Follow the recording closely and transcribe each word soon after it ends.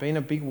been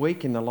a big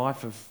week in the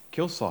life of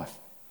Kilsyth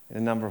in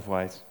a number of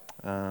ways.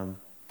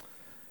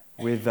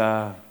 With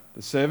the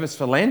service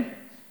for Len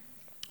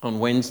on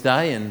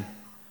Wednesday, and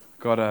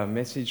got a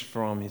message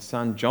from his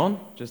son John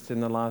just in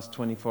the last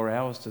 24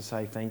 hours to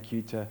say thank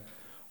you to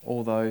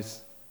all those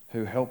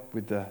who helped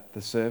with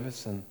the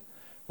service and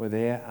were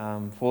there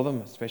for them,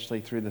 especially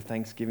through the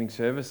Thanksgiving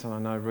service. And I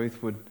know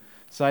Ruth would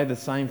say the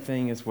same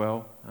thing as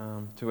well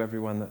to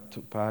everyone that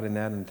took part in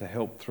that and to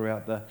help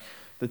throughout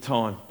the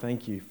time.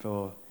 Thank you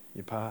for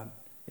your part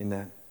in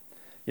that.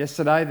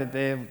 Yesterday that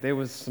there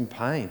was some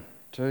pain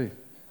too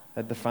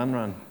at the fun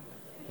run.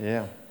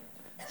 Yeah.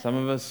 Some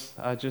of us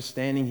are just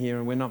standing here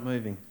and we're not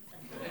moving,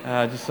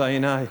 just so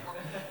you know.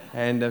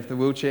 And if the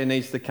wheelchair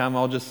needs to come,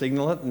 I'll just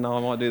signal it and I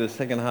might do the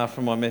second half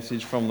of my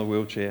message from the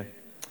wheelchair.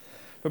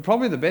 But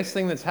probably the best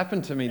thing that's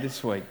happened to me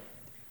this week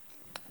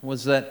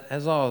was that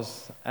as I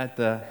was at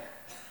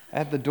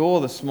the door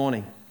this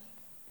morning,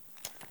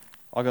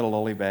 I got a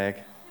lolly bag.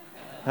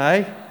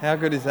 Hey, how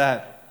good is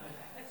that?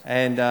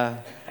 And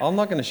I'm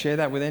not going to share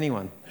that with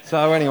anyone.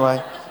 So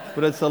anyway,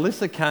 but it's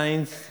Alyssa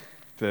Kane's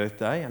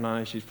birthday, and I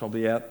know she's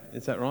probably out.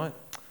 Is that right?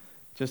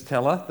 Just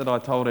tell her that I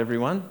told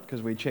everyone,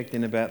 because we checked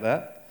in about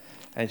that.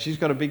 And she's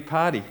got a big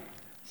party.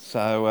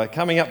 So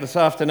coming up this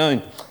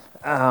afternoon.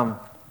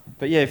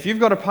 But yeah, if you've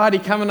got a party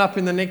coming up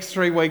in the next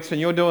 3 weeks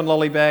and you're doing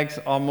lolly bags,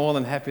 I'm more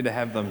than happy to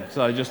have them.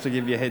 So just to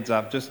give you a heads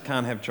up, just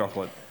can't have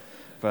chocolate.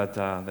 But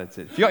that's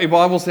it. If you've got your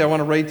Bibles there, I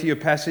want to read to you a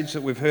passage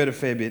that we've heard a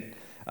fair bit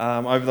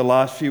over the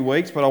last few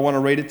weeks, but I want to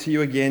read it to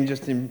you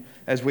again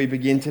as we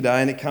begin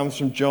today. And it comes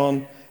from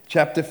John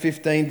chapter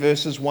 15,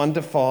 verses 1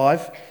 to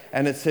 5.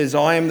 And it says,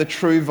 I am the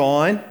true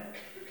vine,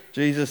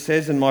 Jesus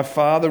says, and my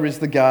Father is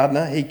the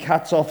gardener. He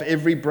cuts off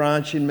every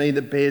branch in me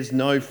that bears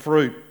no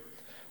fruit,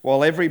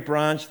 while every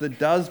branch that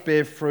does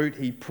bear fruit,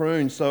 he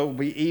prunes, so it will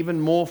be even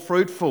more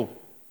fruitful.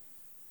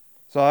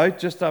 So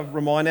just to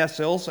remind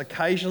ourselves,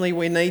 occasionally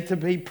we need to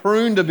be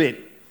pruned a bit.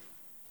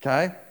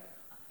 Okay?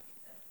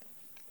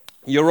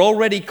 You're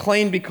already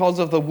clean because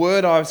of the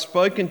word I have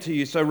spoken to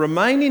you. So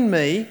remain in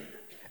me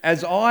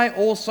as I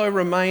also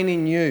remain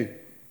in you.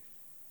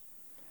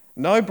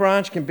 No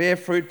branch can bear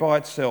fruit by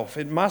itself.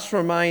 It must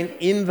remain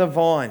in the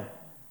vine.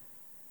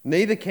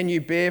 Neither can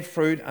you bear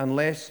fruit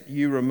unless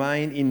you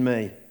remain in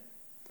me.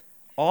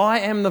 I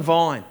am the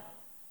vine.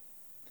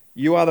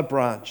 You are the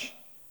branch.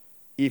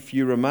 If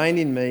you remain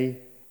in me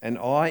and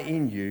I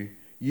in you,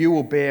 you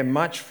will bear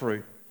much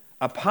fruit.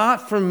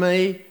 Apart from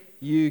me,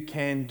 you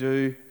can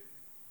do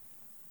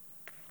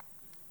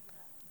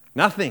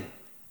nothing.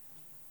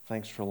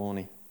 Thanks,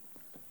 Trelawney.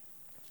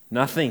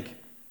 Nothing.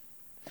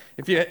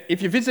 If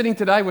you're visiting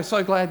today, we're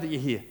so glad that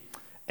you're here.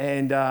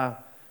 And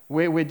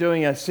we're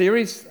doing a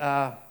series,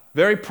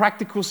 very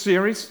practical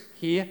series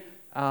here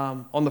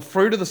on the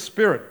fruit of the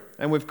Spirit.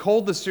 And we've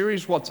called the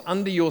series What's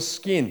Under Your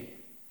Skin.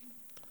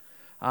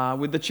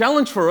 With the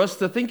challenge for us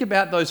to think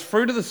about those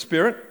fruit of the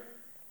Spirit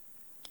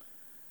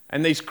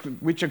and these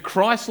which are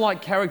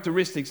Christ-like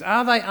characteristics.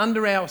 Are they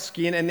under our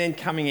skin and then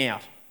coming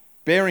out,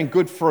 bearing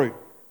good fruit?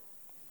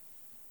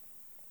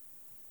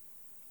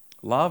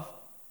 Love,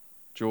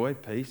 joy,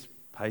 peace,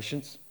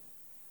 patience,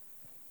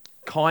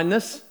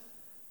 kindness.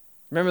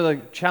 Remember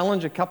the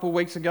challenge a couple of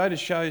weeks ago to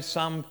show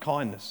some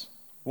kindness,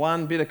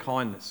 one bit of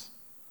kindness.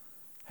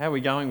 How are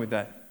we going with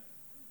that?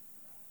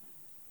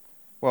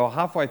 Well,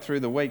 halfway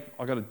through the week,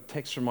 I got a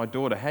text from my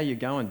daughter, how you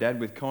going, Dad,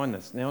 with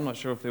kindness? Now, I'm not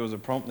sure if there was a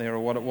prompt there or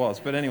what it was,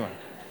 but anyway.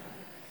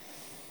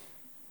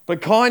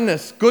 But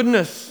kindness,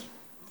 goodness,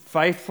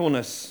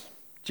 faithfulness,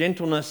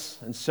 gentleness,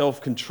 and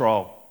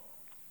self-control.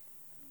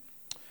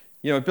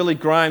 You know, Billy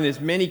Graham, there's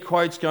many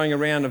quotes going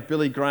around of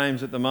Billy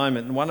Graham's at the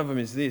moment, and one of them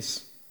is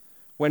this: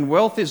 when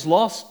wealth is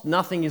lost,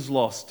 nothing is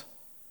lost.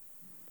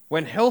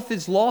 When health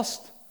is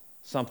lost,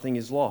 something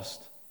is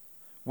lost.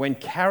 When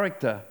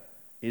character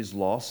is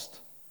lost,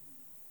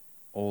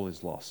 all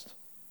is lost.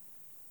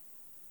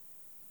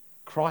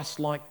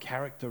 Christ-like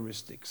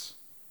characteristics.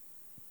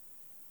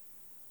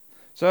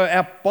 So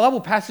our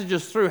Bible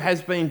passages through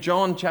has been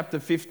John chapter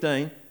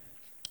 15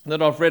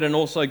 that I've read, and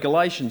also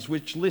Galatians,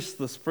 which lists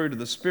the fruit of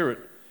the Spirit.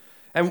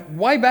 And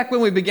way back when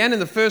we began in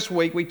the first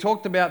week, we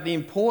talked about the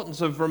importance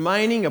of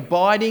remaining,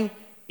 abiding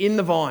in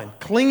the vine,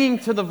 clinging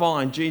to the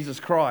vine, Jesus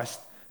Christ,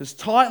 as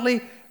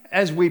tightly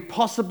as we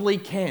possibly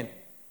can,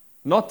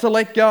 not to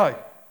let go,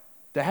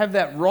 to have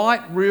that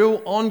right,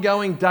 real,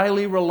 ongoing,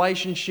 daily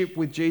relationship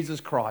with Jesus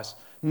Christ,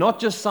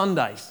 not just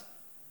Sundays,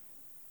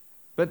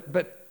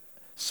 but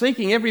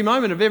seeking every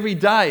moment of every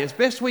day as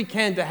best we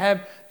can to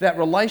have that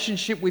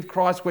relationship with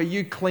Christ where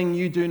you cling,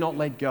 you do not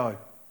let go.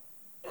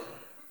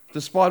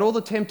 Despite all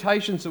the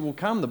temptations that will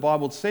come, the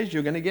Bible says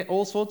you're going to get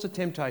all sorts of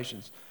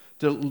temptations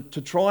to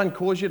try and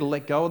cause you to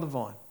let go of the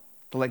vine,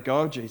 to let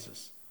go of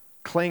Jesus.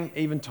 Cling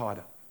even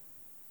tighter.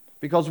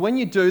 Because when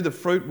you do, the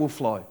fruit will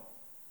flow.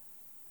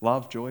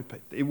 Love, joy, peace.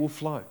 It will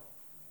flow.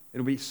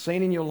 It'll be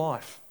seen in your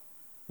life.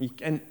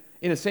 And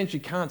in a sense, you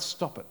can't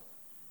stop it.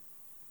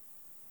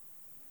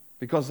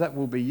 Because that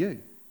will be you.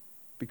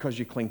 Because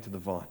you cling to the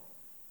vine.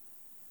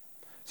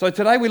 So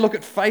today we look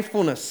at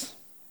faithfulness.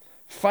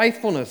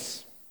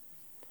 Faithfulness.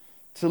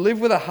 to live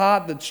with a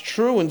heart that's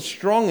true and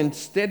strong and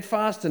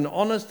steadfast and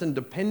honest and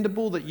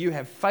dependable, that you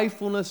have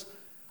faithfulness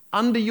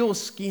under your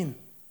skin,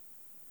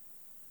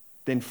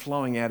 then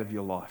flowing out of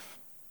your life.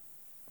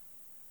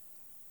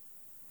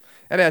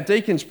 At our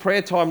deacons'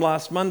 prayer time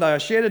last Monday, I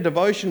shared a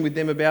devotion with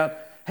them about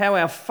how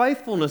our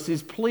faithfulness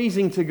is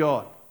pleasing to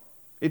God.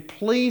 It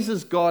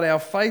pleases God, our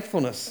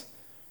faithfulness.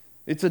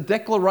 It's a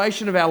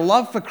declaration of our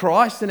love for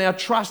Christ and our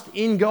trust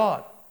in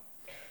God.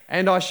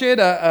 And I shared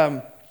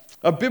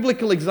a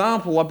biblical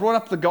example. I brought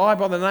up the guy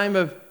by the name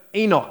of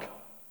Enoch.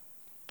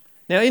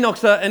 Now,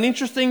 Enoch's an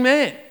interesting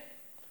man.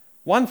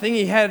 One thing,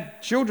 he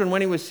had children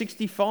when he was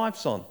 65,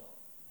 son.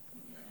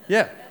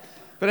 Yeah.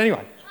 But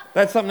anyway,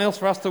 that's something else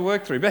for us to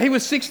work through. But he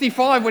was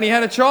 65 when he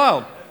had a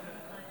child.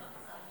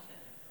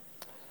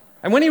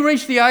 And when he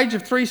reached the age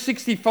of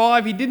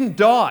 365, he didn't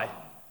die.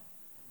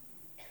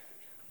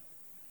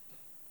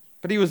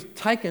 But he was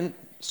taken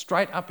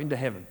straight up into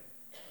heaven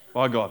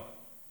by God.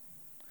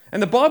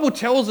 And the Bible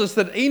tells us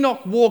that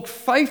Enoch walked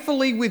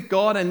faithfully with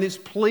God, and this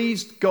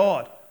pleased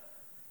God.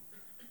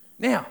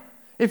 Now,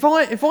 if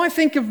I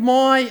think of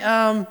my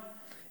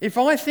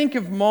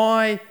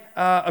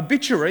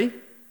obituary,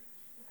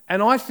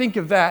 and I think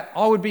of that,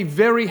 I would be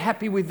very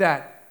happy with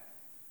that.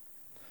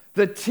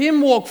 That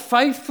Tim walked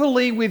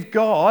faithfully with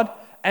God,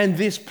 and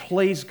this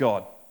pleased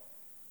God.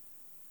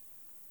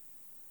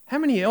 How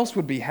many else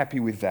would be happy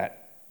with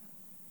that?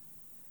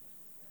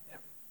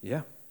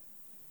 Yeah.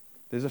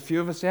 There's a few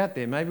of us out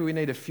there. Maybe we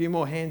need a few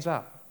more hands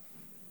up.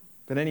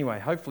 But anyway,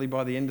 hopefully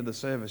by the end of the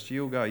service,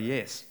 you'll go,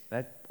 yes,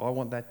 I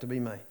want that to be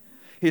me.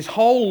 His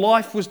whole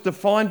life was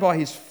defined by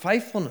his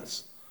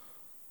faithfulness.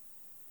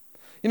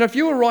 You know, if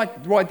you were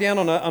write down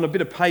on a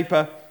bit of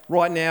paper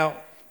right now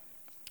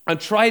a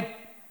trait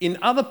in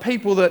other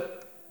people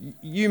that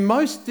you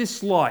most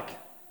dislike,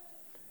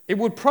 it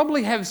would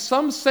probably have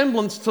some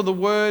semblance to the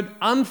word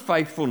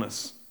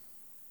unfaithfulness.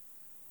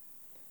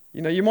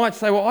 You know, you might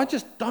say, well, I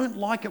just don't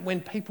like it when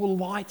people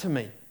lie to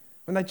me,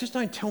 when they just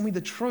don't tell me the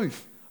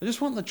truth. I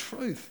just want the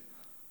truth.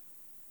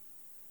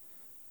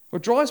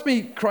 It drives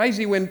me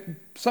crazy when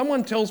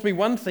someone tells me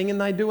one thing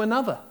and they do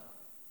another.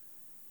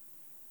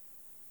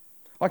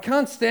 I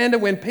can't stand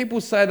it when people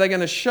say they're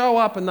going to show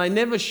up and they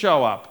never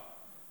show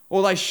up,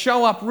 or they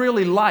show up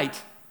really late.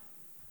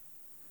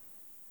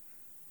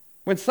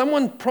 When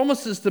someone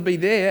promises to be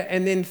there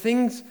and then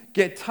things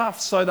get tough,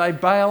 so they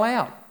bail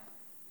out.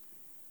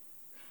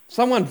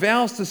 Someone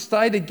vows to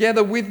stay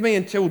together with me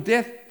until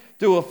death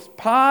do us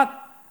part,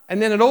 and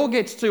then it all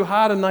gets too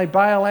hard and they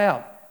bail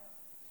out.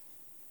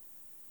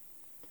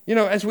 You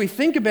know, as we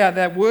think about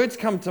that, words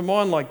come to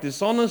mind like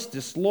dishonest,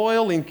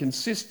 disloyal,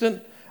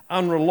 inconsistent,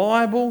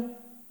 unreliable,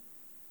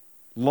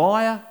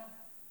 liar.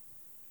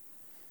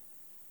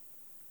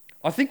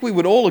 I think we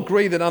would all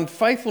agree that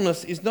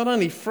unfaithfulness is not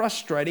only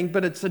frustrating,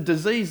 but it's a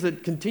disease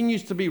that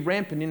continues to be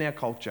rampant in our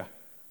culture.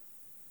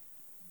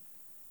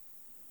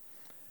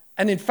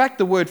 And in fact,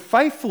 the word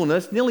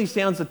faithfulness nearly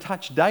sounds a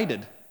touch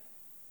dated.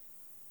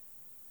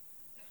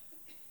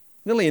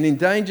 Nearly an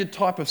endangered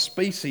type of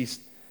species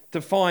to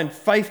find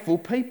faithful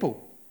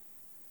people.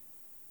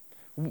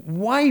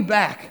 Way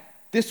back,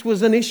 this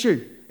was an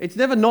issue. It's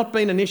never not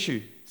been an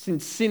issue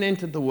since sin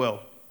entered the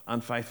world,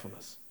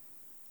 unfaithfulness.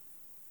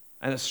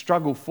 And a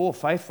struggle for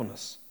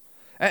faithfulness.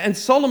 And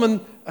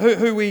Solomon,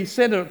 who we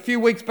said a few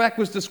weeks back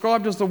was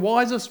described as the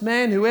wisest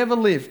man who ever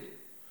lived,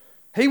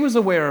 he was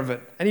aware of it.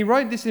 And he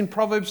wrote this in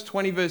Proverbs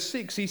 20 verse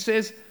 6. He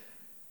says,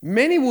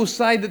 many will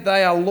say that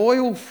they are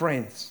loyal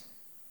friends,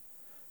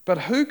 but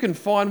who can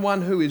find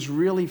one who is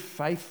really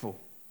faithful?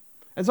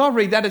 As I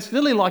read that, it's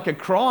nearly like a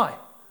cry. Are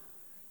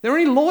there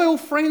any loyal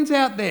friends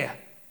out there?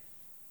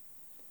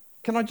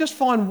 Can I just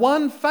find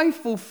one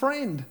faithful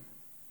friend?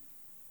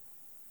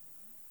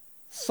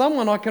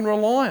 Someone I can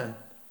rely on.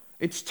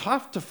 It's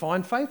tough to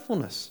find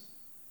faithfulness.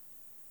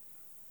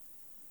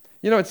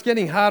 You know, it's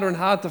getting harder and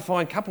harder to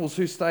find couples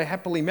who stay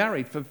happily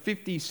married for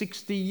 50,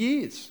 60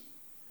 years.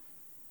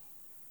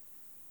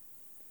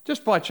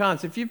 Just by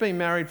chance, if you've been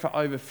married for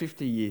over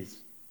 50 years,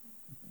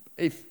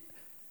 if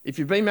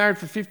you've been married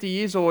for 50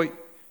 years or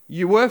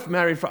you were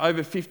married for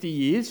over 50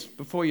 years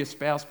before your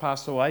spouse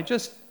passed away,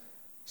 just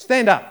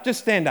stand up.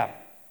 Just stand up.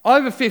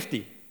 Over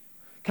 50.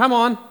 Come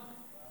on.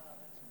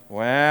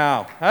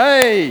 Wow.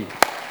 Hey.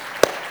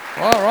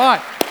 All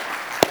right.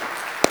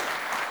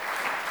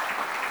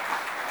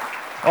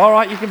 All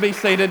right, you can be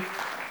seated.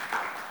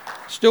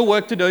 Still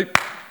work to do.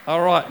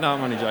 All right. No,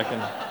 I'm only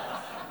joking.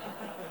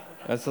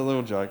 That's a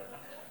little joke.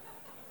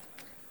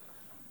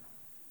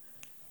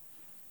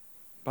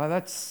 But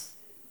that's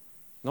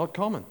not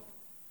common.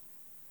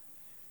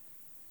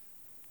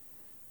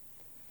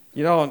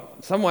 You know, in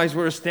some ways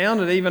we're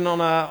astounded even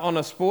on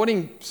a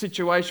sporting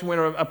situation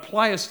where a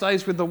player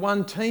stays with the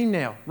one team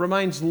now,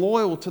 remains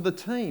loyal to the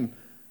team.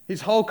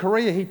 His whole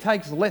career he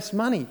takes less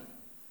money.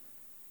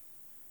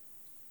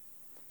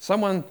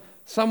 Someone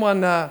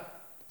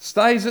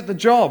stays at the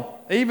job,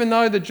 even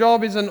though the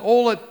job isn't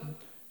all it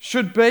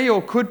should be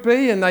or could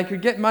be and they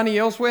could get money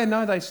elsewhere.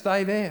 No, they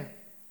stay there.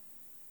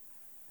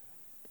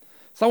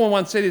 Someone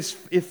once said,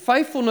 if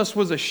faithfulness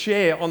was a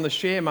share on the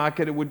share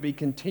market, it would be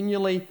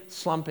continually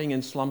slumping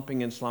and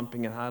slumping and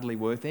slumping and hardly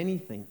worth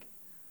anything.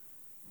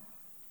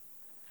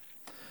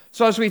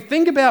 So as we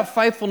think about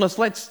faithfulness,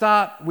 let's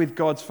start with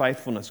God's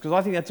faithfulness, because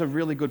I think that's a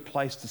really good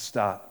place to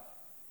start.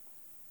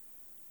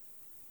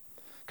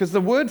 Because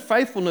the word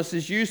faithfulness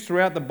is used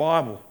throughout the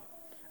Bible.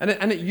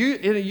 And it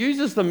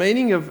uses the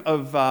meaning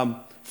of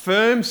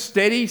firm,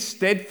 steady,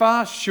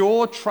 steadfast,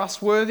 sure,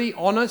 trustworthy,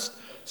 honest,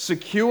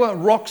 secure,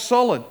 rock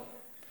solid.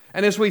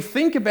 And as we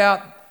think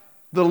about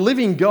the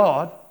living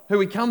God, who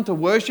we come to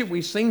worship,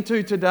 we sing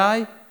to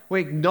today,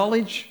 we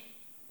acknowledge,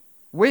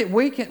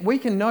 we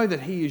can know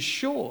that He is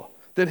sure,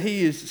 that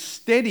He is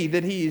steady,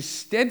 that He is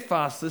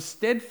steadfast. The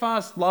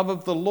steadfast love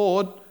of the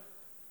Lord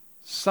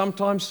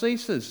sometimes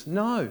ceases.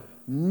 No,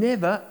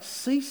 never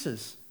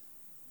ceases.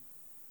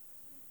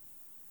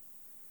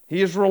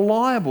 He is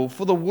reliable,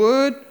 for the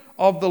word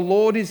of the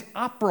Lord is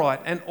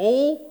upright, and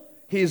all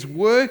His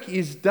work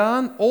is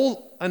done,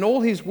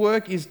 all His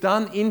work is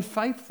done in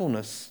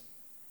faithfulness.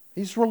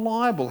 He's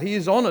reliable, He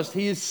is honest,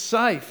 He is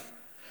safe.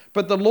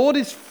 But the Lord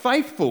is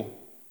faithful,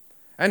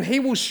 and He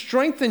will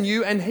strengthen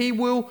you, and He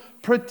will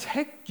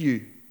protect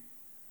you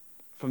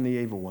from the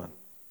evil one.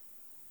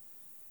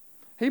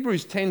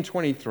 Hebrews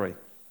 10:23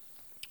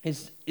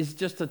 is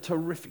just a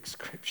terrific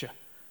scripture.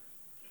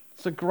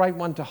 It's a great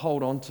one to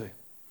hold on to.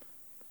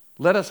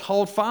 Let us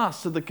hold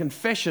fast to the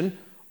confession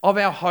of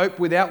our hope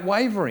without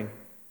wavering.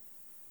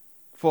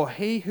 For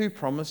He who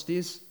promised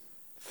is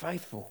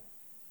faithful.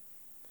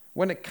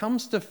 When it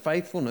comes to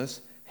faithfulness,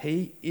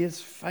 He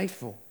is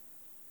faithful.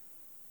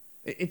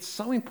 It's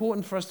so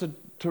important for us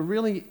to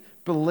really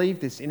believe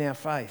this in our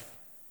faith.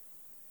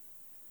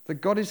 That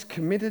God is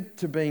committed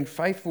to being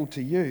faithful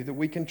to you, that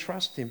we can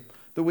trust Him,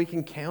 that we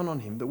can count on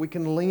Him, that we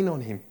can lean on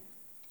Him,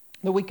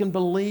 that we can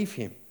believe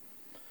Him.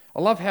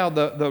 I love how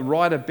the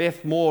writer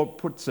Beth Moore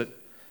puts it.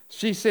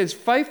 She says,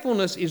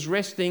 faithfulness is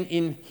resting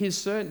in His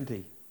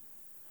certainty,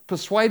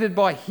 persuaded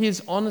by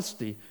His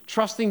honesty,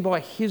 trusting by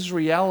His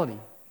reality,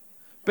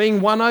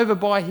 being won over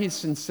by His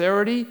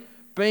sincerity,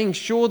 being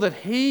sure that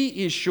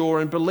He is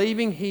sure, and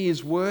believing He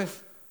is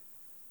worth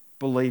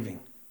believing.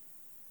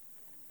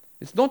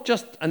 It's not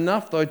just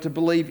enough, though, to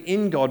believe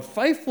in God.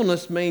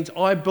 Faithfulness means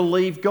I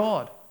believe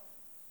God.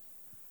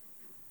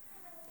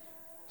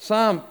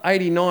 Psalm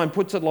 89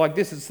 puts it like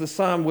this. It's the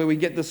psalm where we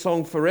get the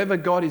song, Forever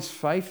God is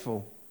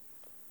Faithful.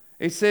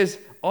 It says,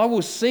 I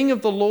will sing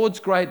of the Lord's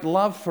great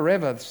love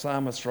forever, the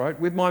psalmist wrote.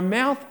 With my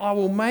mouth I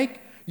will make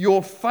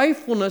your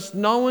faithfulness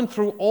known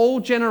through all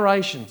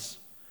generations.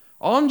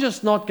 I'm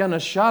just not going to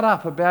shut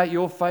up about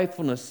your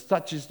faithfulness,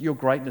 such as your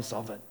greatness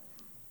of it.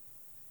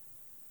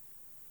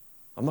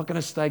 I'm not going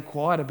to stay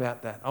quiet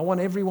about that. I want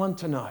everyone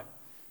to know.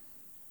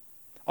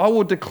 I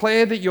will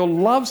declare that your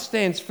love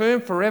stands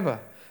firm forever,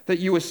 that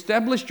you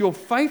established your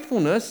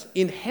faithfulness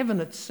in heaven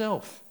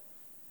itself.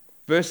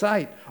 Verse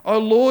 8, O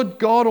Lord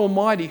God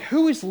Almighty,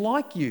 who is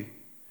like you?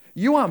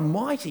 You are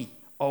mighty,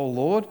 O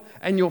Lord,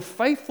 and your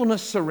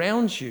faithfulness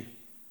surrounds you.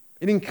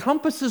 It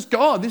encompasses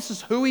God. This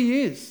is who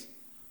He is.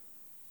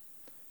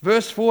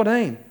 Verse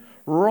 14,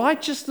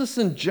 righteousness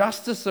and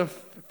justice are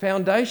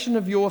foundation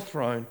of your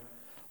throne.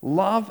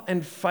 Love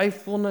and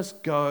faithfulness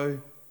go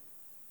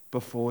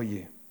before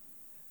you.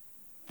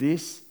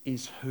 This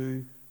is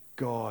who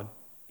God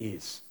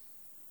is.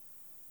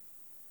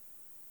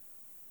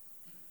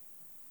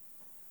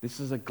 This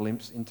is a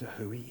glimpse into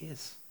who He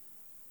is.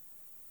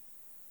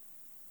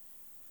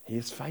 He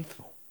is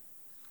faithful.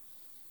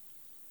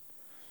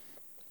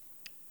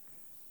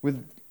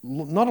 With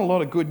not a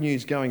lot of good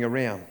news going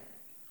around,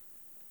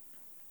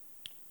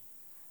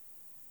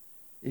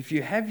 if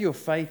you have your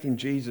faith in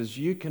Jesus,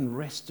 you can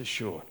rest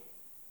assured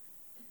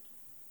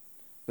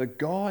that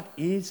God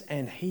is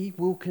and He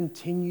will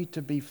continue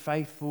to be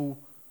faithful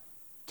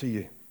to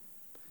you.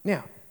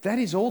 Now, that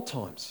is all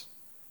times.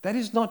 That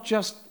is not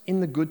just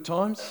in the good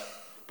times,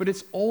 but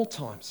it's all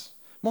times.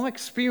 My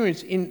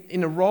experience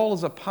in a role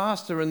as a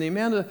pastor and the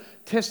amount of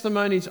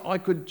testimonies I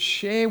could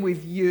share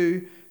with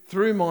you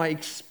through my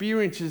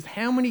experiences,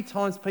 how many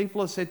times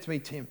people have said to me,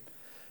 Tim,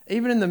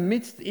 even in the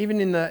midst,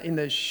 even in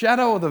the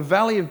shadow of the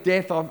valley of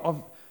death,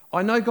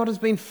 I know God has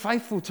been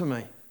faithful to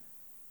me.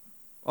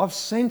 I've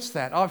sensed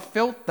that. I've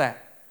felt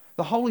that.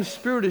 The Holy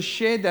Spirit has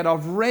shared that.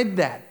 I've read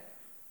that.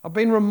 I've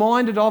been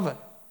reminded of it.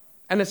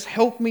 And it's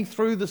helped me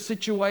through the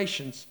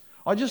situations.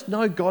 I just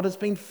know God has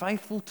been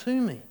faithful to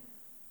me.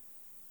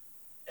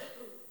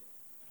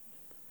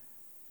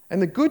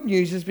 And the good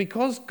news is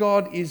because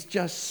God is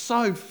just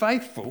so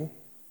faithful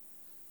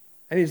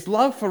and His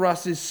love for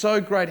us is so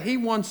great, He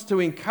wants to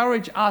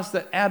encourage us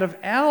that out of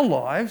our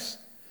lives,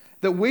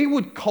 that we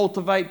would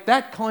cultivate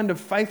that kind of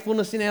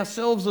faithfulness in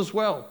ourselves as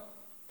well.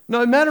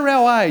 No matter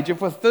our age, if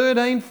we're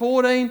 13,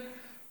 14,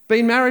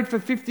 been married for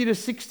 50 to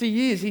 60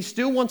 years, He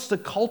still wants to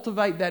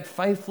cultivate that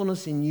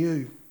faithfulness in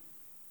you.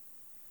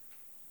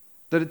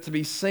 That it to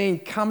be seen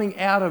coming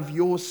out of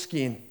your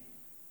skin.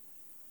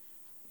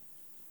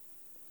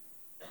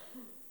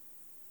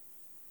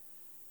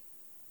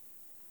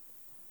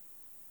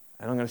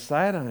 And I'm going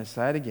to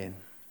say it again.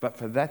 But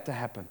for that to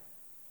happen,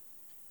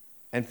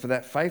 and for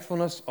that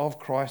faithfulness of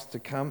Christ to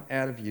come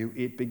out of you,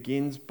 it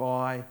begins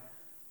by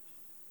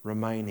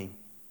remaining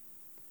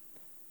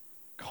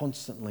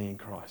constantly in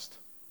Christ.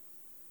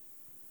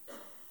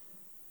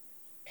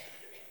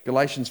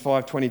 Galatians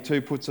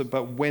 5:22 puts it,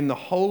 but when the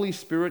Holy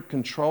Spirit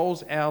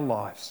controls our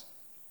lives,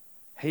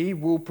 He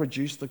will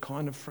produce the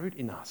kind of fruit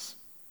in us,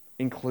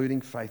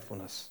 including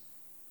faithfulness.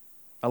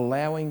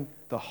 Allowing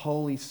the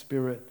Holy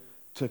Spirit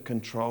to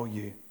control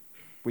you,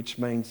 which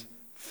means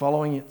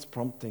following its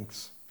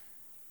promptings.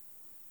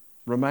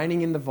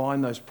 Remaining in the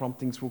vine, those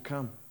promptings will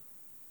come.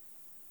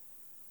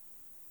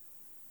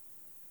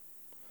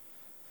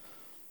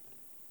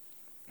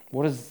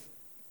 What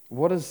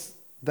does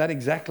that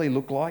exactly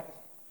look like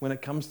when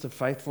it comes to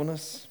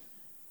faithfulness?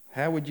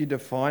 How would you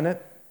define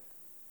it?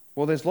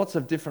 Well, there's lots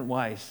of different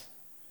ways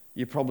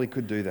you probably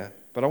could do that.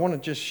 But I want to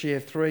just share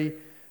 3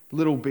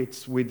 little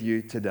bits with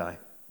you today.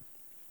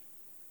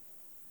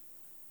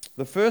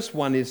 The first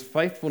one is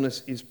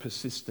faithfulness is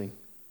persisting.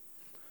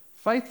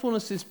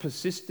 Faithfulness is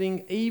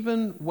persisting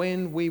even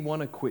when we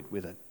want to quit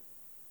with it.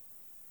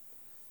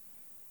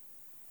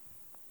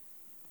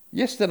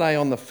 Yesterday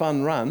on the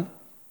Fun Run,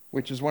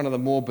 which is one of the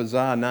more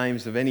bizarre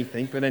names of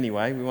anything, but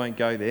anyway, we won't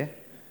go there.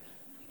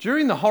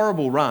 During the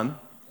horrible run,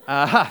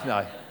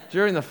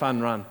 during the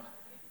Fun Run,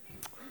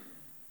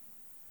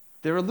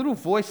 there are little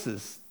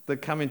voices that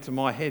come into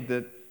my head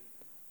that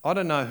I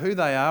don't know who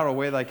they are or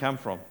where they come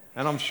from.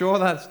 And I'm sure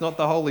that's not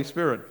the Holy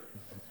Spirit.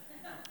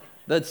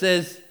 That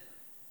says,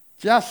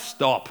 just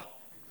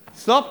stop.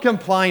 Stop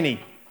complaining.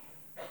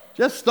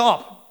 Just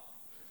stop.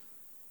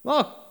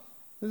 Look,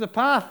 there's a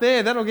path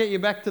there. That'll get you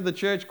back to the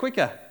church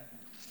quicker.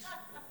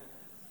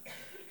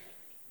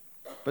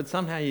 But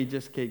somehow you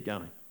just keep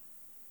going.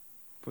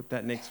 Put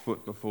that next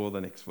foot before the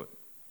next foot.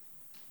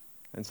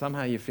 And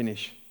somehow you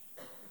finish.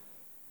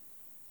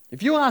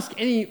 If you ask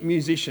any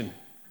musician,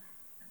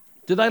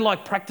 do they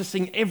like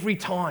practicing every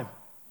time?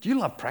 Do you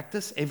love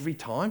practice every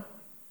time?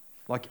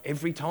 Like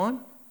every time?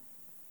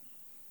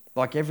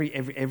 Like every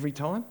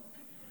time?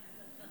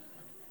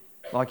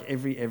 Like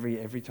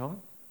every time?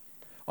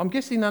 I'm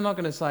guessing they're not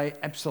going to say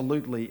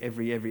absolutely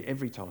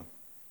every time.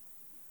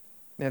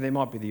 Now, there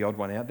might be the odd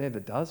one out there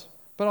that does,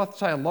 but I'd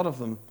say a lot of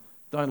them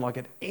don't like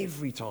it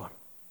every time.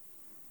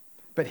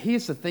 But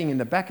here's the thing, in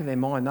the back of their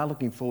mind, they're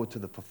looking forward to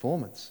the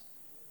performance.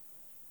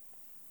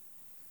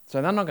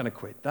 So they're not going to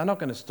quit. They're not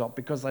going to stop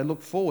because they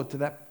look forward to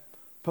that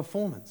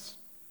performance,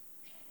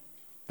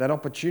 that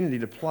opportunity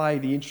to play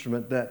the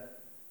instrument that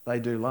they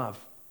do love.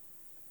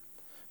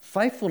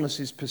 Faithfulness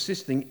is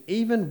persisting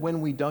even when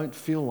we don't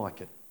feel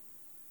like it.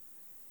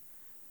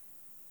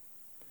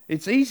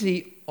 It's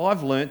easy,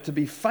 I've learnt, to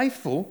be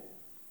faithful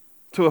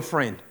to a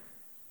friend.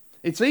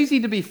 It's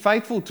easy to be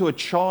faithful to a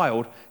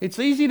child. It's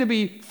easy to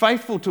be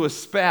faithful to a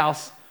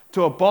spouse,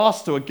 to a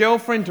boss, to a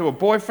girlfriend, to a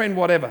boyfriend,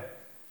 whatever,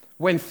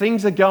 when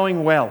things are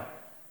going well.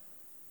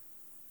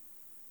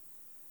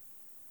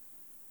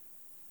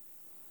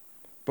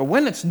 But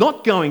when it's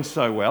not going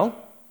so well,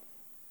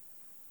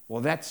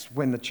 that's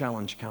when the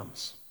challenge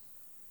comes.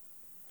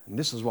 And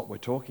this is what we're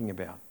talking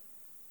about.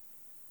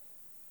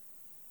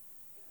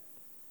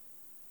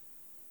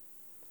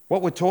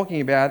 What we're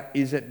talking about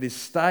is that this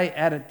stay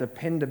at it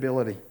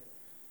dependability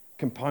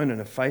component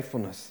of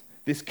faithfulness,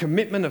 this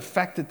commitment of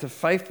factor to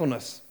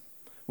faithfulness,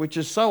 which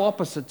is so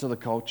opposite to the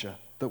culture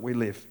that we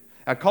live.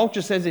 Our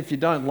culture says if you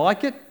don't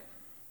like it,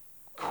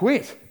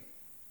 quit.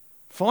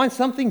 Find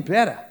something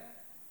better.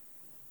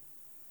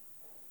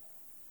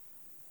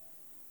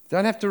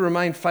 Don't have to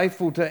remain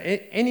faithful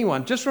to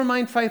anyone. Just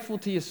remain faithful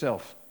to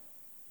yourself.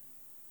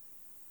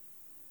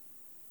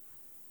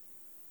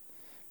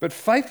 But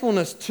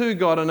faithfulness to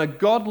God, and a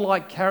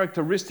God-like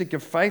characteristic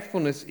of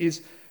faithfulness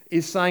is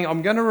saying,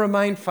 I'm going to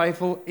remain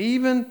faithful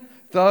even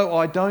though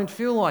I don't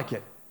feel like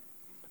it.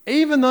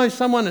 Even though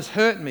someone has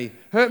hurt me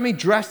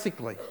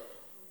drastically.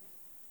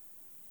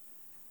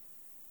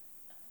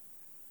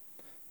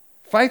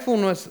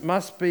 Faithfulness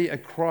must be a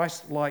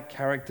Christ-like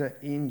character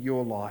in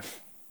your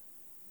life.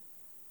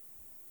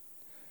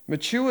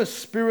 Mature,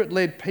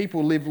 Spirit-led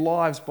people live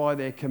lives by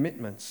their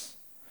commitments.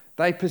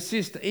 They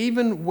persist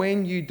even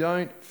when you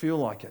don't feel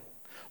like it.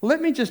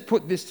 Let me just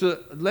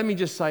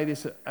say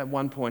this at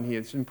one point here.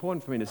 It's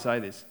important for me to say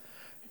this.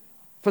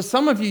 For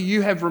some of you,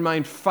 you have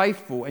remained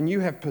faithful and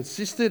you have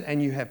persisted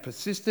and you have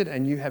persisted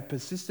and you have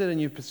persisted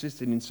and you've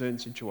persisted in certain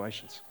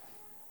situations.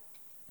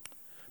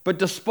 But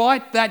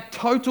despite that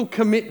total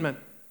commitment,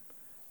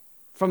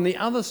 from the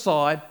other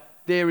side,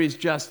 there is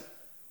just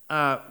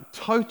a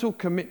total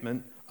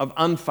commitment of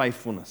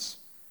unfaithfulness,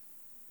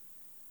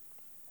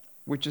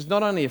 which is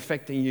not only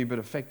affecting you but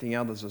affecting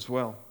others as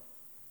well.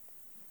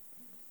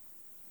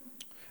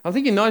 I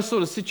think in those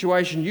sort of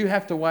situations, you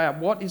have to weigh up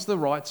what is the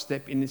right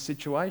step in this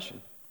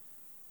situation.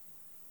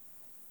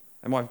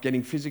 Am I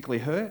getting physically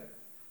hurt?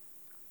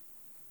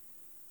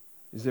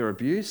 Is there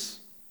abuse?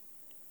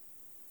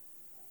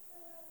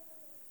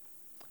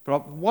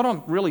 But what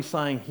I'm really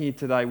saying here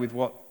today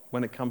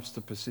when it comes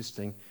to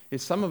persisting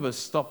is some of us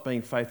stop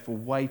being faithful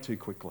way too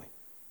quickly.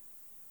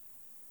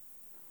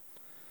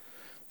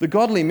 The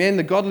godly men,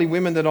 the godly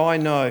women that I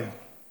know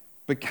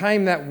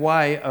became that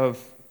way of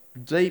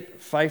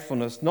deep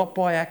faithfulness, not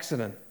by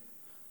accident,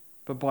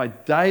 but by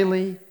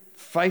daily,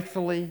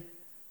 faithfully,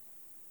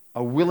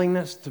 a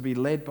willingness to be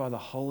led by the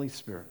Holy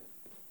Spirit,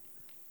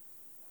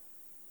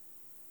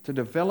 to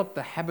develop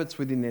the habits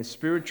within their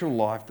spiritual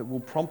life that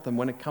will prompt them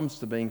when it comes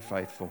to being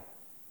faithful.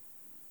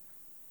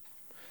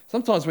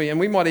 Sometimes we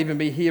might even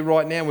be here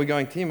right now and we're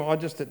going, Tim, I'm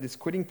just at this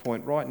quitting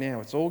point right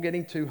now. It's all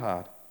getting too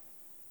hard.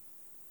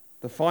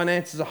 The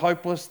finances are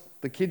hopeless.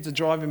 The kids are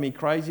driving me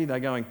crazy. They're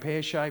going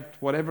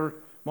pear-shaped, whatever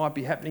might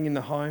be happening in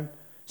the home.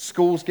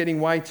 School's getting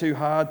way too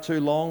hard, too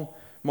long.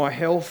 My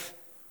health,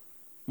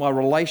 my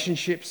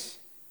relationships.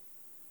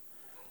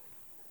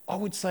 I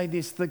would say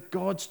this, that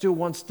God still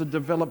wants to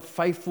develop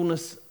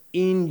faithfulness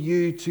in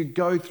you to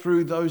go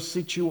through those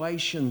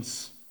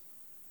situations.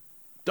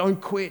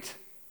 Don't quit.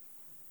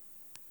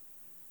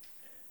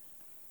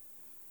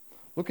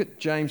 Look at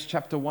James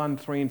chapter 1,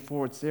 3 and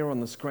 4. It's there on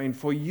the screen.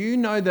 For you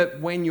know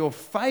that when your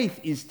faith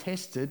is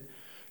tested,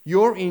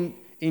 your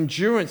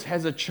endurance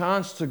has a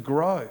chance to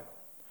grow.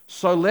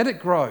 So let it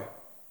grow.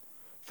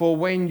 For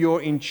when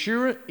your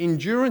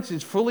endurance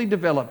is fully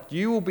developed,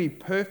 you will be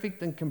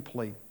perfect and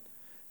complete,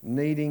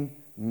 needing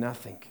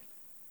nothing.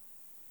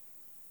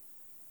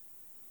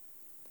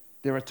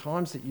 There are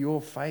times that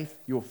your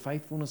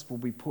faithfulness will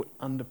be put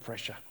under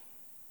pressure.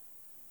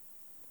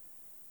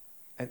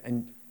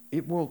 And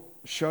it will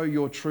show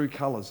your true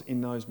colours in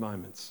those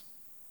moments.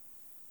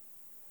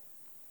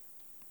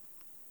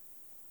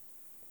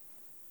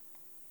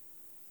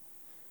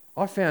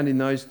 I found in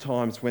those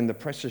times when the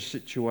pressure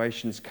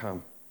situations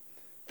come,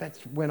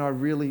 that's when I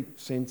really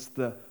sense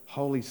the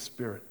Holy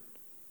Spirit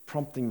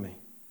prompting me,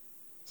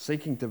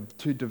 seeking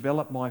to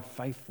develop my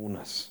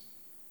faithfulness.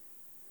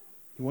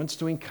 He wants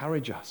to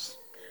encourage us.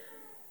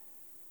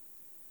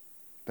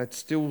 That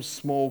still,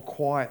 small,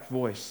 quiet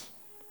voice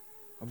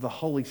of the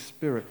Holy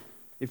Spirit,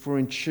 if we're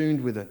in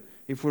tune with it,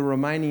 if we're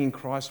remaining in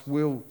Christ,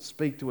 will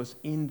speak to us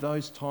in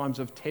those times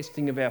of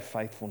testing of our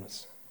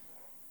faithfulness.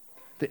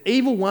 The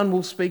evil one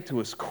will speak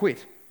to us.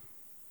 Quit.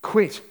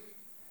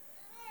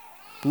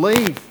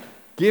 Leave.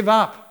 Give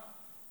up.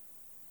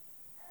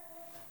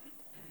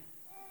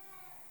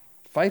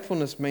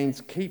 Faithfulness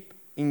means keep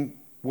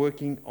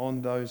working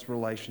on those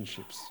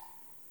relationships.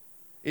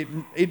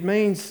 It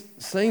means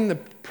seeing the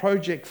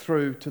project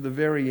through to the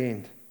very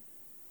end.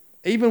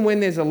 Even when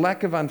there's a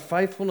lack of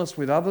unfaithfulness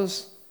with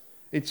others,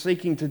 it's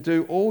seeking to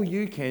do all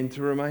you can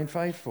to remain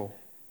faithful.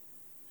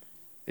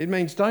 It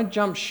means don't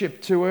jump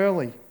ship too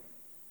early.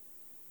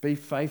 Be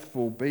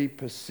faithful, be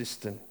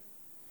persistent.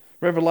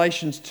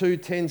 Revelations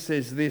 2:10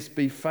 says this,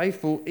 be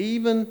faithful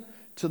even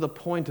to the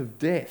point of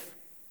death,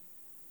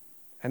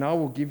 and I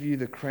will give you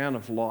the crown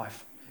of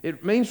life.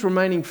 It means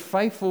remaining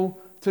faithful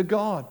to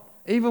God.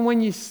 Even when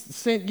you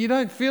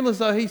don't feel as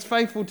though He's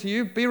faithful to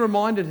you, be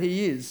reminded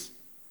He is.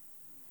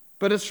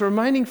 But it's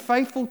remaining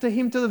faithful to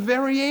Him to the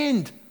very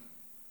end.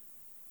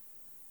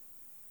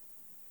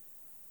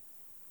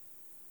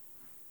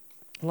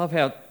 I love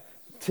how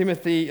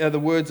Timothy, the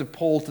words of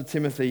Paul to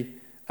Timothy,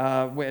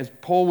 whereas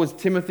Paul was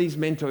Timothy's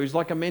mentor. He was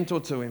like a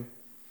mentor to him.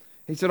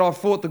 He said, I've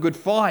fought the good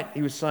fight,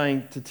 he was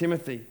saying to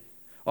Timothy.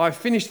 I've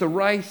finished the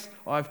race.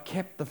 I've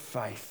kept the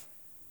faith.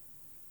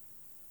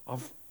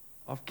 I've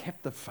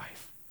kept the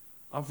faith.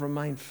 I've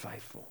remained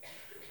faithful.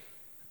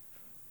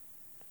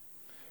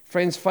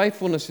 Friends,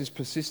 faithfulness is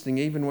persisting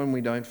even when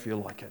we don't feel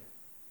like it.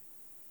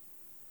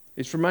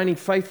 It's remaining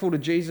faithful to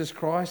Jesus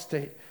Christ,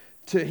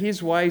 to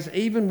His ways,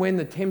 even when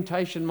the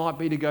temptation might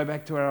be to go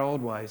back to our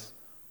old ways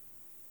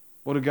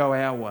or to go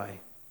our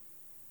way.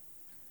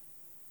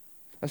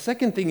 A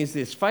second thing is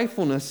this: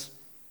 faithfulness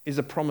is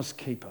a promise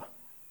keeper.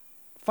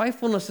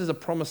 Faithfulness is a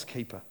promise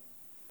keeper.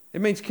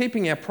 It means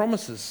keeping our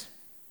promises,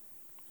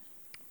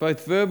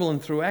 both verbal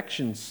and through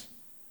actions.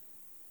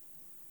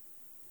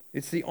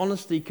 It's the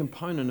honesty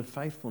component of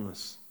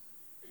faithfulness.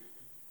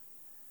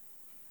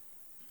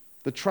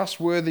 The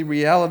trustworthy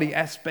reality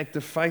aspect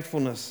of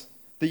faithfulness,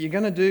 that you're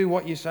going to do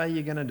what you say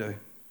you're going to do.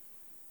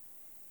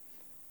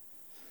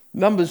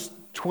 Numbers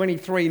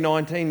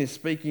 23:19 is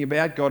speaking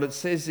about God. It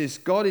says this: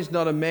 God is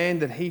not a man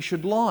that He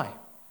should lie,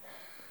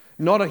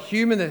 not a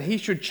human that He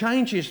should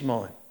change His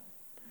mind.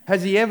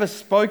 Has He ever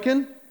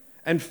spoken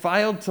and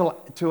failed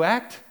to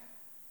act?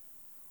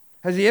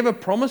 Has He ever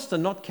promised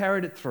and not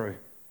carried it through?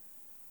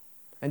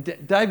 And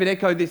David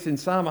echoed this in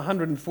Psalm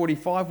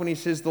 145 when he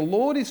says, the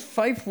Lord is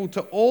faithful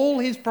to all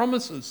His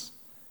promises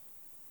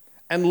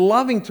and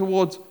loving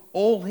towards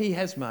all He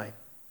has made.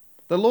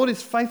 The Lord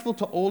is faithful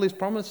to all His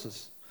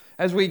promises.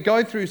 As we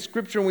go through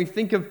Scripture and we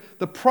think of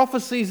the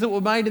prophecies that were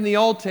made in the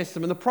Old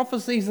Testament, the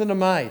prophecies that are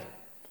made,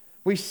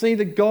 we see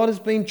that God has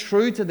been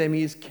true to them.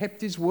 He has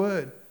kept His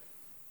word.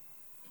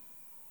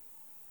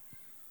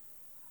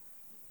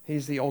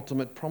 He's the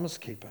ultimate promise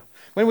keeper.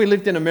 When we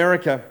lived in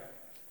America,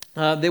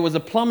 there was a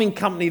plumbing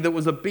company that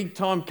was a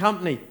big-time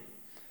company.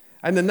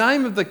 And the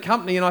name of the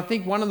company, and I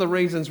think one of the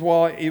reasons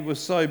why it was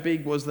so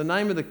big, was the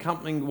name of the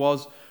company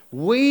was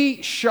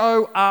We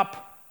Show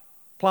Up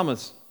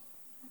Plumbers.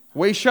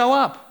 We show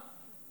up.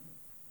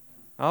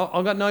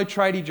 I've got no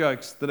tradie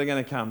jokes that are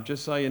going to come,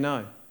 just so you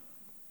know.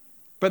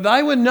 But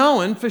they were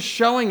known for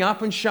showing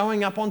up and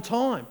showing up on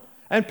time.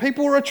 And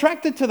people were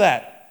attracted to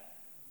that.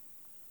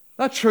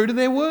 They're true to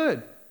their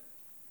word.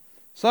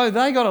 So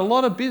they got a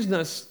lot of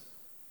business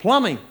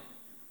plumbing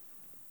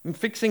and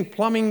fixing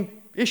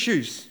plumbing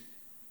issues.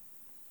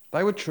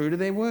 They were true to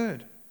their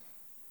word.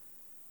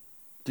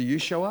 Do you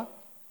show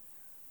up?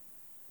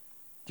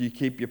 Do you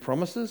keep your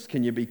promises?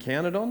 Can you be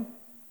counted on?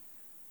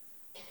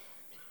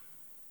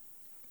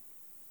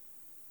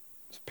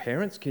 As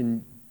parents,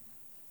 can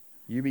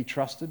you be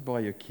trusted by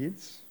your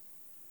kids?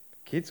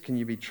 Kids, can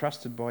you be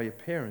trusted by your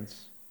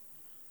parents?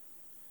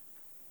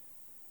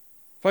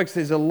 Folks,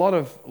 there's a lot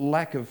of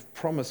lack of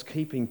promise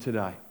keeping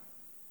today.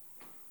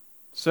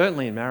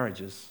 Certainly in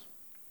marriages.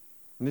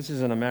 And this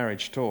isn't a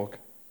marriage talk,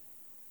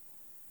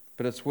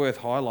 but it's worth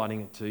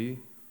highlighting it to you,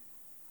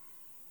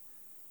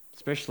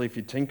 especially if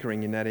you're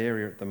tinkering in that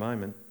area at the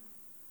moment.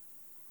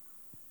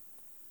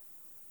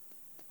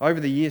 Over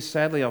the years,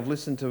 sadly, I've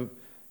listened to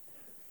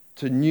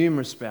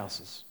numerous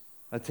spouses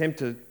attempt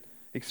to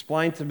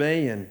explain to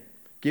me and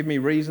give me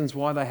reasons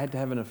why they had to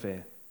have an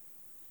affair,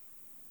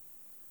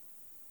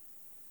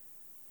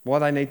 why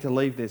they need to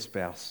leave their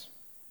spouse,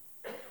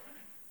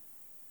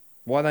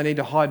 why they need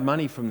to hide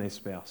money from their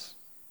spouse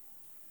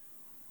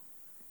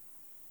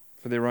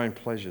for their own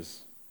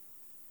pleasures.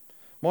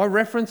 My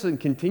reference and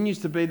continues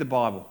to be the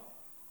Bible,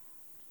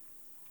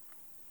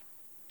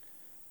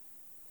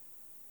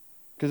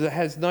 because it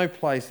has no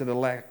place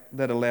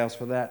that allows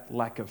for that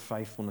lack of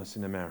faithfulness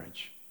in a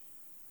marriage.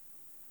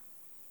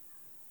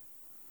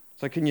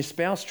 So can your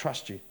spouse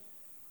trust you?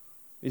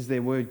 Is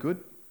their word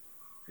good?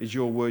 Is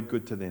your word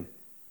good to them?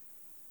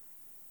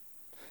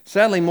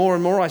 Sadly, more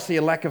and more I see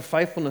a lack of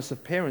faithfulness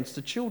of parents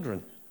to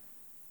children.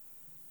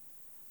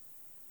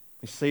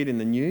 We see it in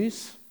the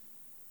news.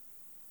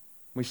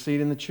 We see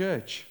it in the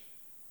church.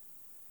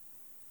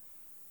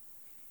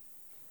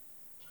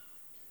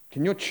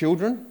 Can your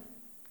children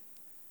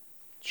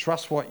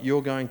trust what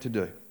you're going to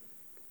do?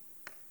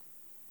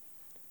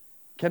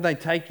 Can they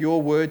take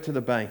your word to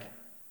the bank?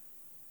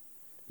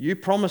 You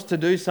promise to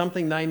do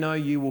something, they know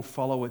you will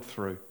follow it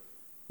through.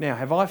 Now,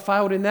 have I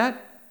failed in that?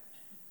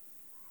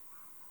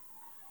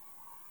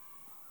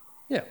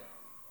 Yeah,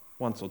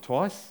 once or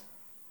twice,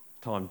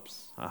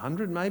 times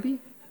 100 maybe.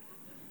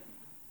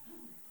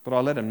 But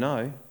I let them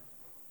know.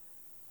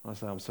 I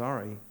say, I'm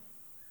sorry.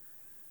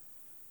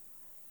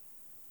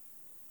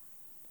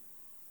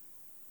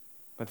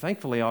 But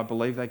thankfully, I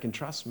believe they can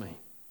trust me.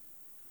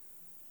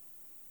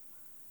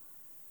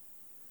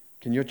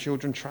 Can your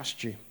children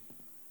trust you?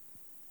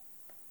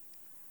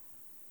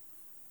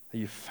 Are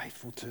you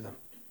faithful to them?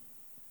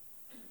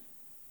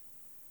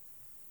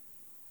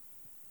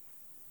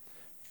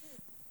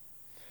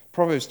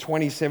 Proverbs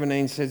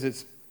 20:17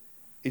 says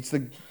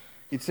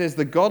it says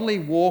the godly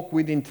walk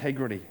with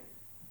integrity.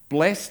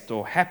 Blessed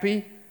or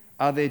happy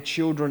are their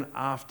children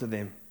after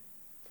them.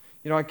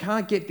 You know, I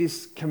can't get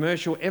this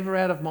commercial ever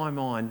out of my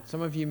mind.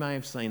 Some of you may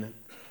have seen it,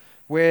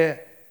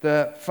 where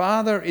the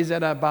father is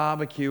at a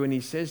barbecue and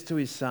he says to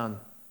his son,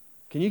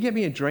 "Can you get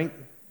me a drink?"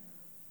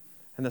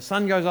 And the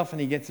son goes off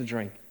and he gets a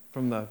drink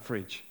from the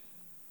fridge.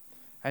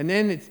 And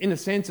then, in a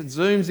sense, it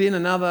zooms in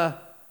another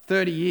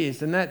 30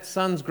 years, and that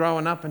son's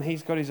growing up and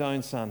he's got his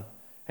own son.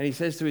 And he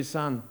says to his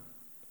son,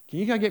 "Can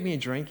you go get me a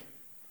drink?"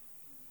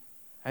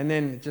 And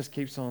then it just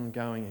keeps on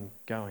going and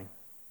going.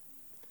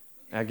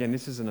 Now, again,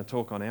 this isn't a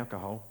talk on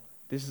alcohol.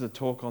 This is a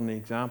talk on the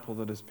example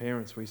that as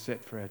parents we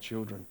set for our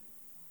children.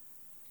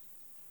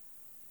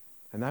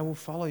 And they will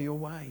follow your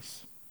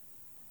ways.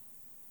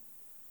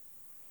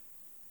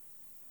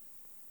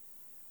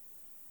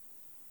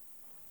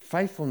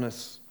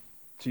 Faithfulness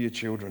to your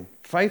children,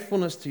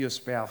 faithfulness to your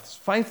spouse,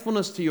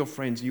 faithfulness to your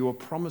friends. Are you a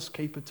promise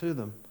keeper to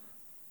them?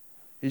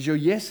 Is your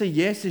yes a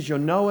yes? Is your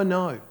no a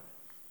no?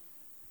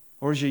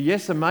 Or is your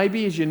yes a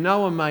maybe? Is your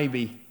no a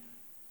maybe?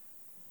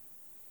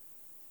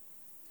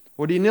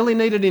 Or do you nearly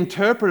need an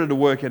interpreter to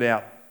work it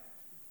out?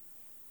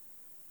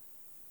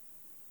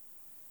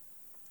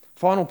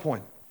 Final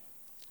point.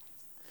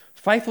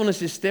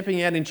 Faithfulness is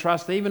stepping out in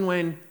trust even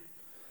when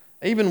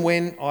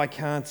I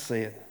can't see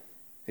it.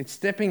 It's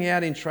stepping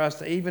out in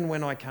trust even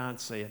when I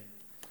can't see it.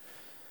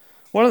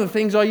 One of the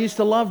things I used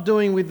to love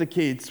doing with the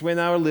kids when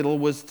they were little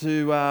was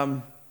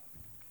to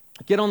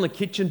get on the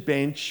kitchen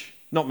bench,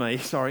 not me,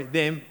 sorry,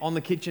 them on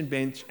the kitchen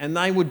bench, and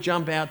they would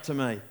jump out to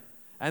me.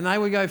 And they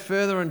would go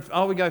further and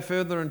I would go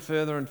further and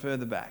further and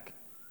further back.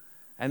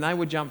 And they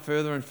would jump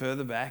further and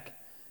further back.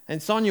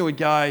 And Sonia would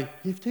go,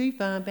 "You're too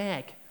far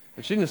back."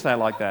 But she didn't say it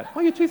like that. "Oh,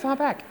 you're too far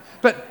back."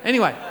 But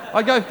anyway,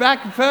 I'd go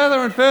back further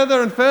and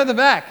further and further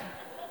back.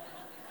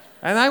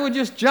 And they would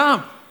just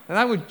jump. And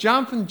they would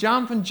jump and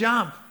jump and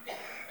jump.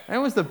 And it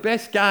was the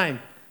best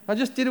game. I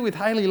just did it with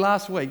Haley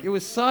last week. It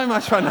was so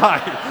much fun.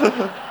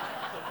 No.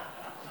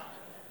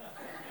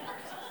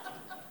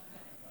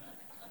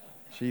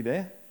 She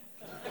there?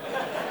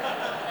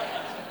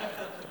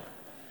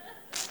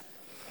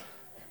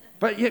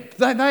 But yet,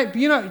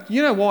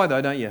 you know why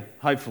though, don't you?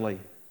 Hopefully.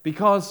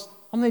 Because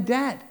I'm their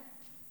dad.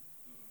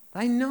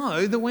 They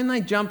know that when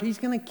they jump, he's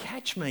going to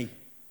catch me.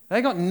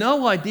 They got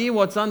no idea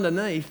what's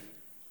underneath.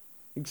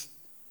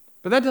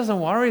 But that doesn't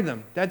worry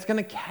them. Dad's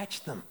going to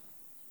catch them.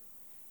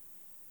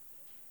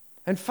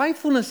 And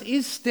faithfulness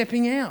is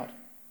stepping out.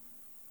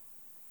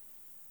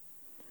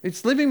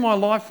 It's living my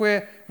life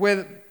where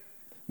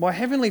my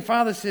Heavenly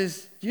Father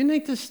says, you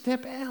need to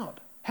step out.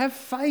 Have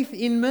faith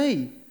in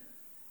me.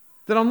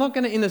 That I'm not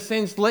going to, in a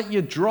sense, let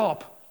you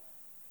drop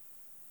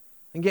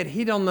and get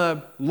hit on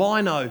the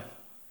lino.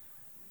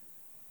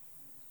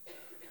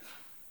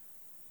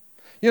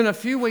 In a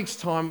few weeks'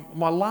 time,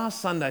 my last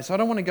Sunday, so I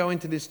don't want to go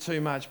into this too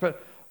much,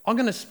 but I'm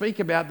going to speak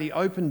about the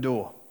open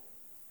door.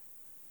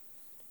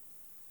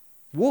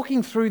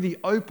 Walking through the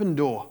open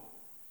door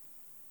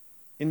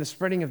in the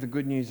spreading of the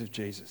good news of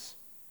Jesus.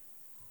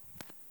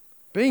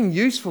 Being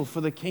useful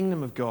for the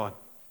kingdom of God.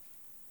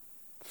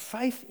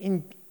 Faith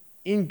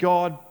in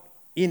God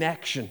in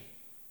action.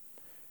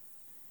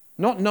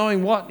 Not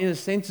knowing what, in a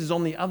sense, is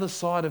on the other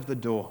side of the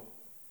door.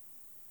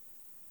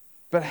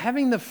 But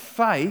having the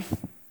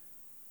faith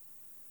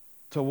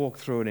to walk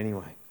through it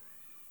anyway.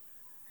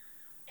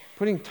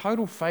 Putting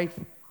total faith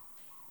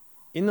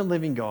in the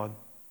living God,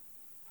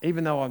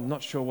 even though I'm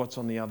not sure what's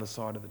on the other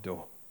side of the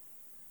door.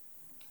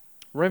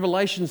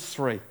 Revelations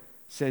 3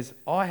 says,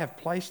 I have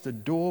placed a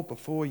door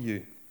before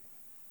you.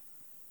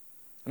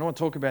 And I want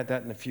to talk about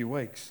that in a few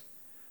weeks.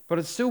 But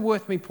it's still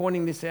worth me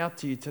pointing this out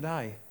to you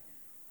today.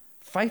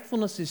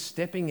 Faithfulness is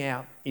stepping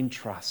out in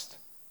trust.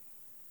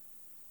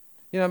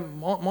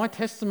 My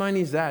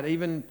testimony is that,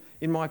 even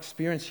in my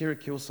experience here at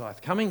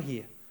Kilsyth, coming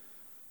here,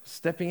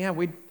 stepping out,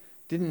 we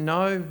didn't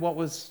know what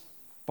was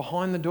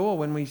behind the door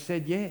when we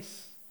said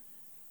yes.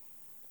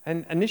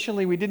 And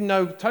initially we didn't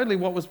know totally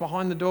what was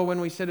behind the door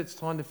when we said it's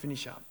time to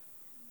finish up.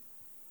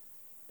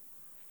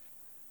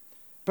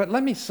 But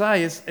let me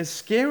say, as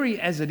scary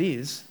as it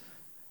is,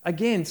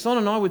 again, Son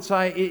and I would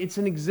say it's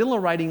an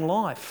exhilarating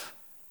life.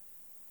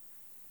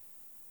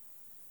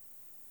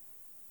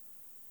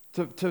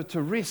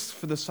 To risk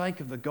for the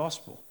sake of the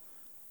gospel,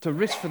 to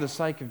risk for the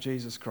sake of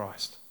Jesus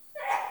Christ.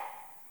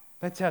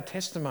 That's our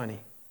testimony.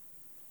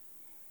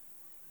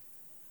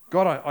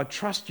 God, I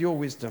trust your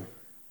wisdom.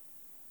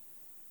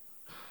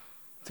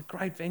 It's a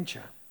great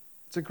venture.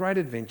 It's a great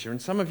adventure.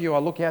 And some of you, I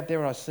look out there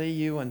and I see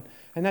you, and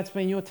that's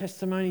been your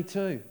testimony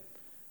too.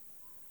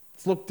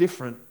 It's looked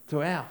different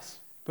to ours,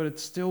 but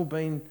it's still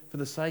been for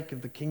the sake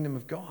of the kingdom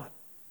of God.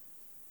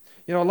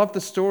 I love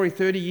the story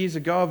 30 years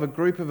ago of a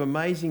group of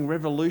amazing,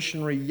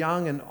 revolutionary,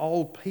 young and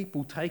old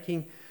people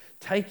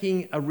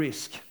taking a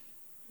risk.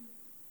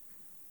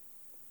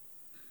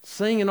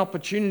 Seeing an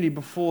opportunity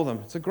before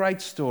them. It's a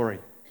great story.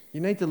 You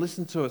need to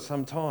listen to it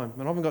sometime.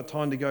 And I haven't got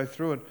time to go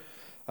through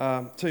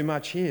it too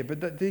much here.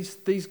 But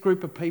these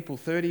group of people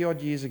 30 odd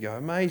years ago,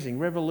 amazing,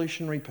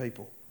 revolutionary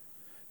people.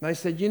 And they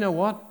said, you know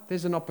what?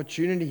 There's an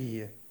opportunity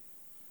here.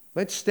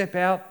 Let's step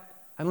out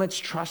and let's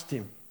trust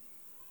him.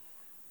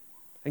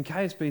 And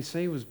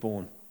KSBC was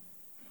born.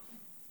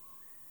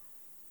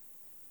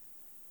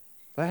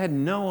 They had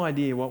no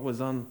idea what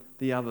was on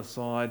the other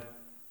side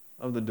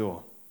of the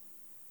door.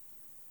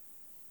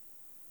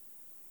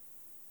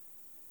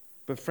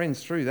 But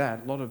friends, through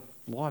that, a lot of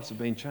lives have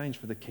been changed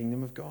for the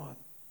kingdom of God.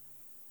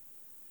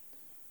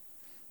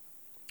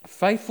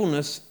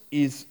 Faithfulness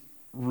is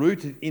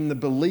rooted in the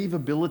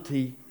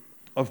believability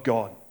of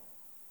God.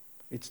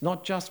 It's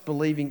not just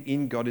believing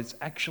in God, it's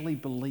actually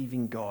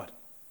believing God.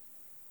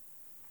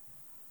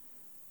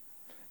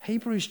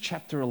 Hebrews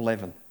chapter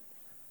 11.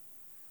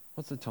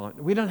 What's the time?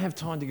 We don't have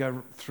time to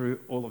go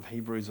through all of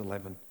Hebrews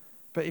 11.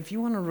 But if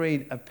you want to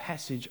read a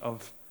passage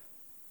of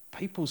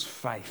people's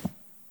faith,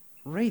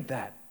 read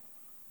that.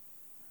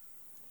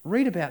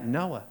 Read about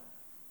Noah.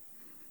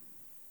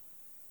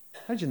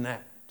 Imagine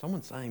that.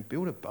 Someone saying,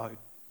 build a boat.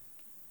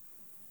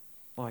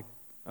 Like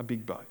a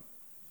big boat.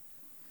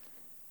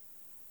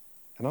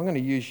 And I'm going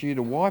to use you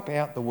to wipe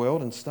out the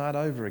world and start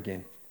over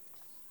again.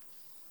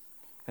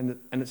 And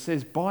it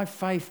says, by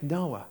faith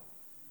Noah,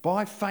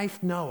 by faith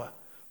Noah,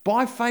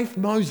 by faith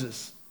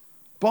Moses,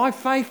 by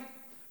faith.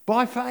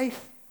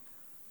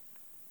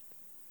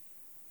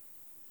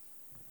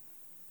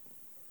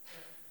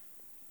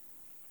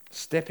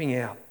 Stepping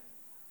out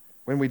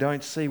when we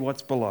don't see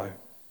what's below.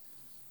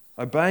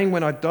 Obeying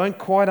when I don't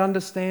quite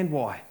understand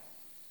why.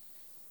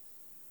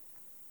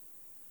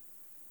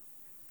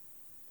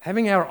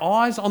 Having our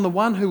eyes on the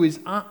one who is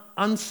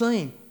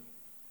unseen.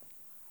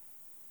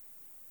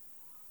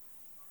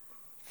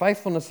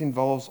 Faithfulness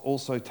involves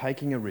also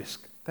taking a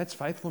risk. That's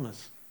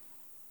faithfulness.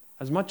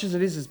 As much as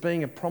it is as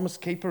being a promise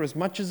keeper, as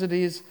much as it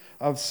is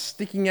of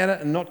sticking at it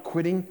and not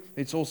quitting,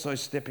 it's also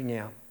stepping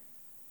out.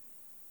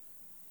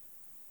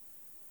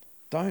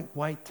 Don't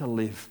wait to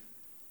live.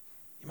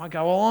 You might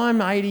go, well, I'm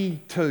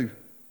 82.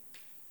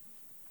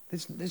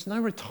 There's no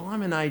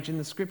retirement age in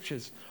the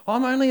scriptures.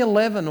 I'm only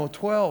 11 or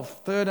 12,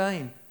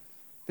 13.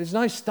 There's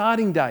no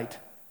starting date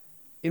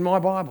in my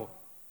Bible.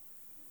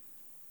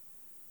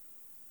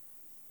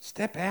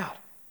 Step out.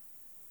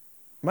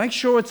 Make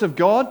sure it's of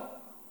God.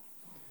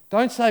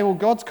 Don't say, well,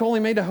 God's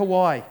calling me to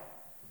Hawaii.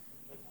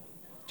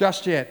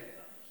 Just yet.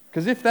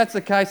 Because if that's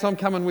the case, I'm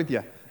coming with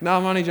you. No,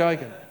 I'm only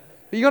joking.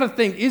 But you've got to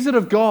think, is it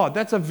of God?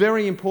 That's a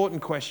very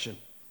important question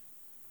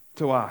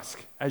to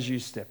ask as you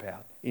step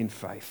out in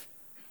faith.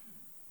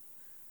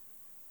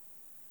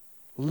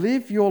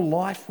 Live your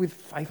life with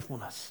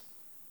faithfulness.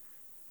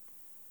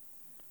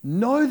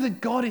 Know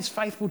that God is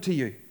faithful to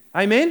you.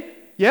 Amen?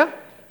 Yeah?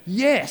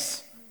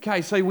 Yes.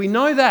 Okay, so we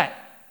know that.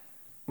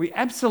 We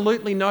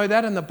absolutely know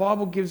that, and the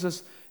Bible gives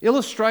us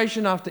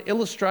illustration after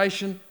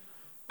illustration,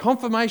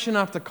 confirmation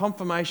after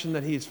confirmation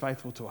that He is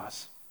faithful to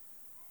us.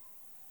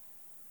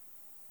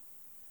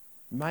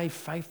 May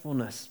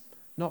faithfulness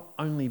not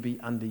only be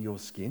under your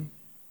skin,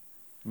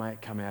 may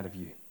it come out of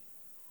you.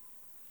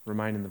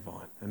 Remain in the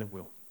vine, and it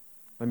will.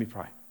 Let me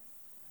pray.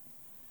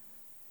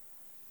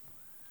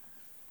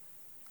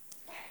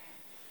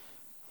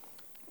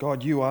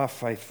 God, you are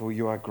faithful,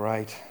 you are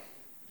great.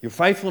 Your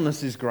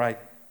faithfulness is great.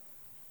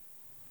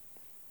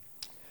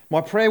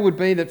 My prayer would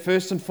be that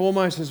first and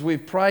foremost, as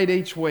we've prayed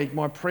each week,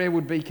 my prayer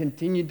would be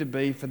continued to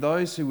be for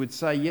those who would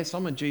say, yes,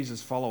 I'm a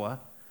Jesus follower,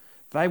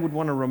 they would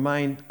want to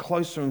remain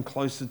closer and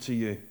closer to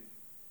you,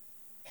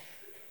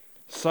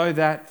 so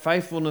that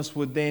faithfulness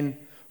would then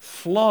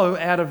flow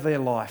out of their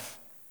life,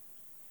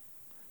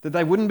 that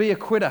they wouldn't be a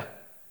quitter,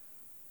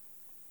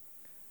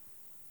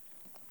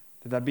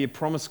 that they'd be a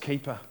promise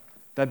keeper,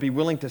 they'd be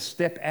willing to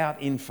step out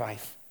in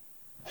faith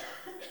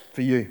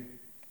for you.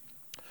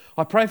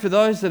 I pray for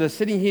those that are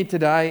sitting here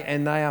today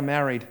and they are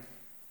married.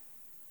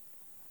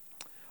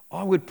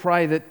 I would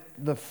pray that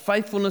the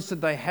faithfulness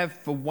that they have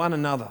for one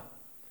another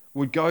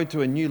would go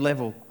to a new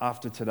level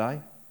after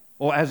today,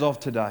 or as of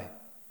today.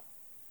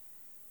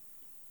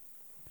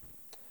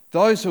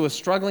 Those who are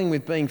struggling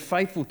with being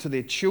faithful to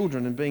their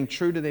children and being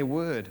true to their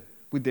word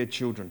with their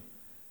children,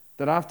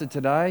 that after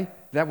today,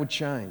 that would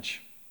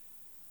change.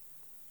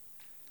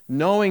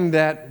 Knowing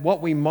that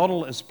what we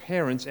model as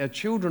parents, our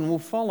children will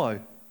follow.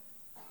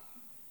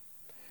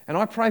 And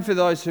I pray for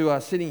those who are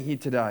sitting here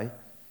today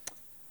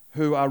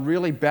who are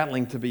really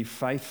battling to be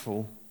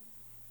faithful,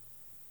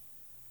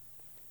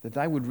 that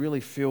they would really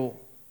feel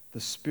the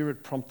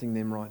Spirit prompting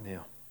them right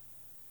now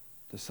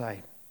to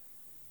say,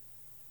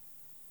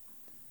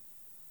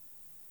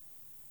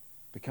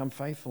 become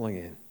faithful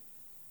again.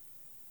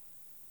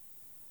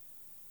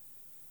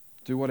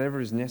 Do whatever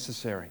is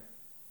necessary.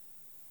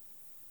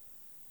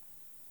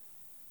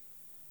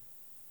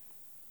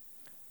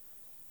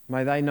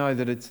 May they know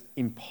that it's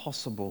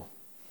impossible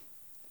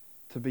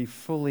to be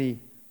fully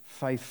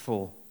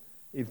faithful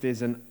if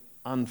there's an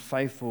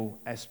unfaithful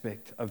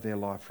aspect of their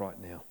life right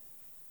now.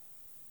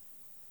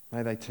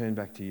 May they turn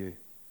back to you.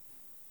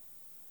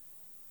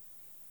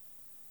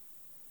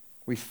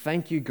 We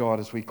thank you, God,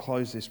 as we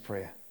close this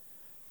prayer,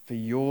 for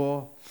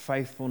your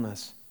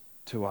faithfulness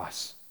to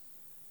us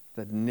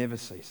that never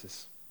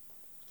ceases.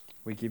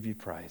 We give you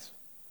praise.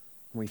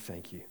 We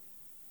thank you.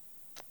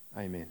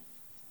 Amen.